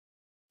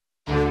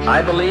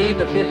I believe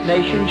that this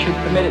nation should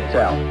commit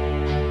itself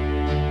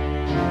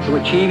to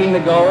achieving the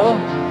goal,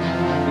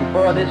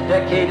 before this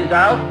decade is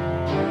out,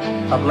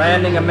 of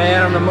landing a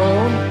man on the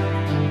moon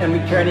and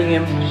returning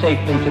him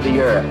safely to the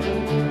earth.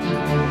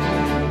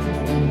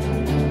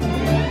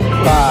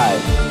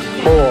 5,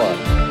 4,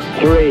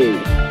 3,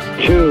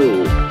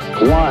 2,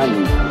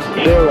 1,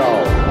 0.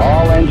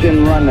 All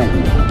engine running.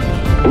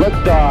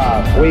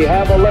 Liftoff. We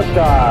have a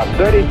liftoff.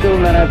 32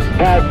 minutes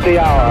past the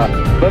hour.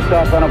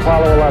 Liftoff on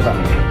Apollo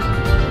 11.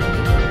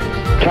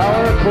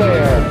 Tower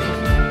clear.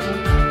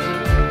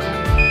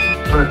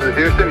 This is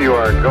Houston. You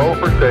are go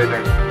for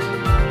staging.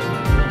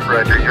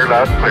 Roger. You're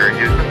loud and clear,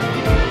 Houston.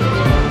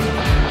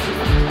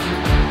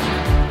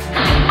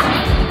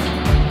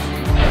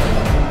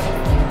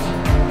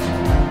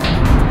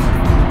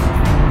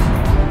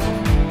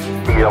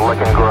 You're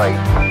looking great.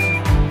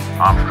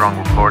 Armstrong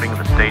reporting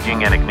the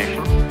staging and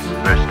ignition.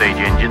 First stage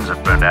engines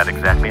have burned out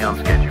exactly on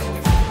schedule.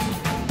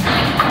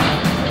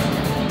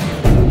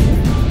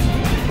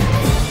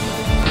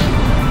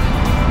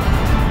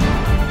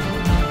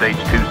 Stage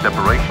 2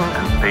 separation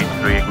and stage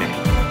 3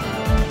 ignition.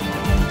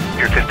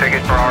 Houston,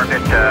 ticket for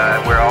orbit,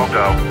 we're all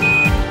go.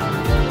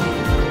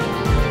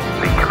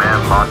 The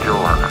command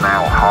module is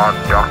now hard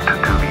docked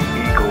to the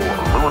Eagle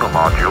lunar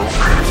module,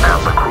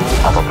 and the crew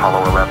of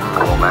Apollo 11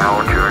 will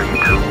now journey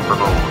to the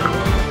moon.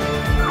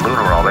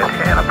 Lunar orbit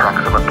in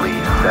approximately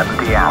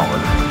 70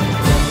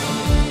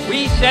 hours.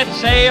 We set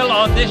sail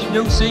on this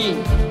new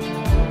scene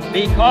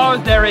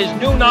because there is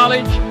new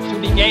knowledge to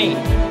be gained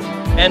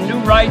and new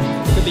rights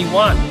to be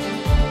won,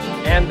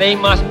 and they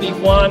must be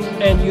won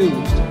and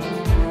used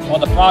for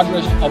the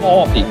progress of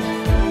all people.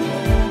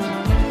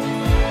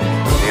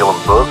 Neil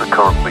and Buzz are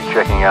currently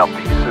checking out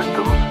the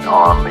systems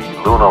on the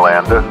lunar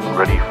lander,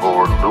 ready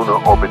for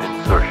lunar orbit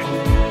insertion.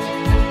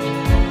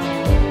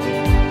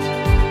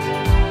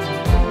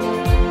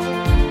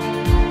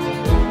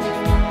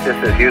 This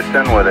is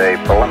Houston with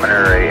a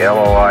preliminary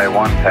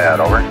LOI-1 pad,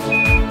 over.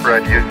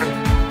 Right, Houston.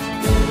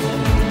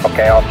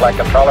 Okay, all flight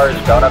controllers,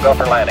 go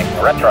for landing.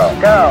 Retro,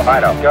 go.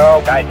 Fido,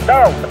 go. Guidance,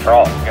 go.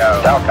 Control,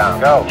 go. Telcom,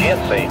 go.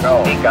 GNC,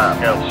 go.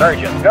 Ecom, go.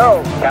 Surgeon,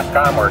 go.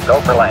 Capcom, we're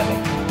go for landing.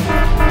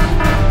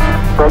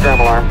 Program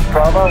alarm.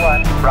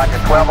 1201.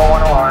 Rocket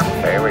 1201 alarm.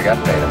 Okay, we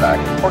got data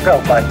back. We're go,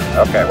 flight.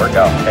 Okay, we're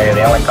go. Okay,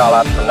 the only call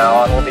outs from now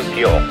on will be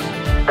fuel.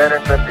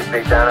 150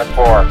 feet down at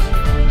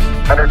 4.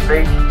 100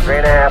 feet,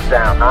 3.5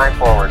 down, 9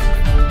 forward.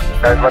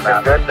 Guys looking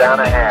good, down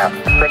a half.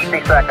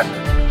 60 seconds.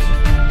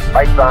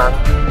 Lights on.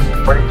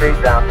 40 feet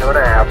down,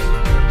 2.5.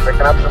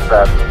 Picking up some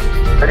dust.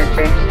 30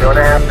 feet,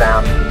 2.5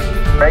 down.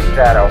 Break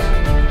shadow.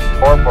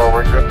 4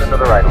 forward, drift into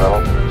the right a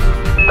little.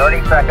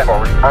 30 seconds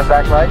forward.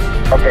 Contact light.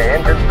 Okay,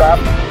 engine stop.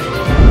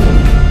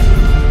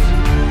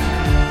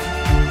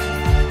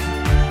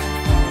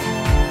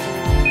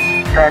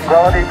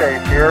 Tranquility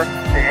Base here.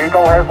 The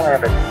Eagle has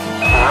landed.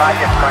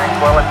 Roger,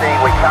 Tranquility.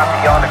 We copy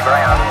you on the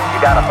ground.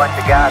 You got a bunch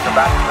of guys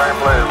about to turn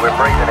blue. We're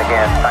breathing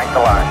again. Thanks a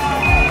lot.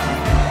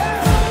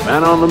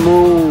 Man on the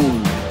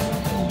moon.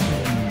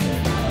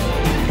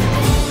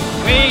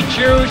 We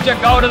choose to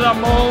go to the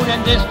moon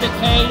in this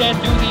decade and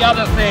do the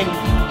other thing,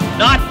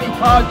 not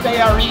because they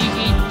are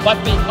easy, but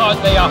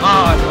because they are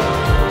hard.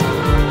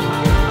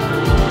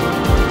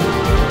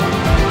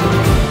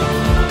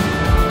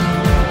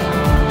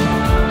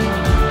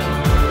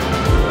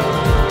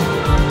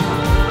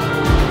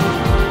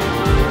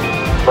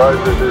 Buzz,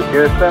 this is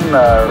Houston.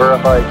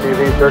 Verify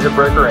TV circuit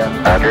breaker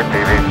in. Roger,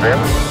 TV spin.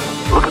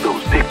 Look at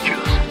those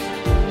pictures.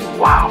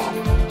 Wow.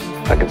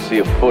 I can see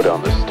a foot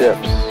on the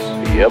steps.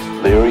 Yep,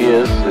 there he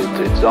is.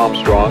 It's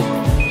Armstrong.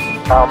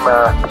 I'm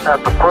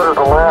at the foot of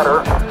the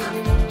ladder.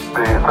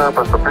 The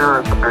surface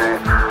appears to be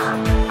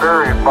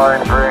very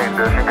fine-grained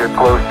as you get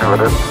close to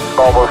it. It's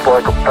almost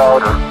like a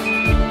powder.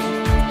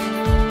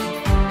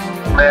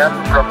 Man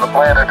from the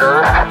planet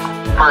Earth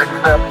first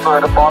stepped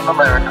foot upon the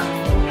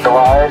moon.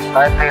 July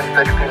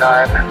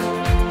 1969.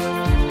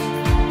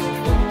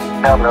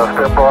 I'm going to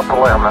step off the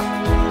limb.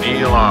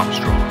 Neil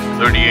Armstrong,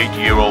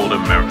 38-year-old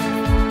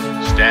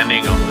American,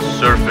 standing on the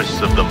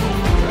surface of the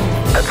moon.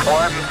 It's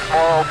one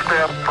small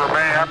step for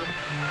man,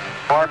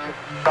 one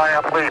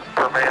giant leap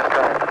for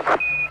mankind.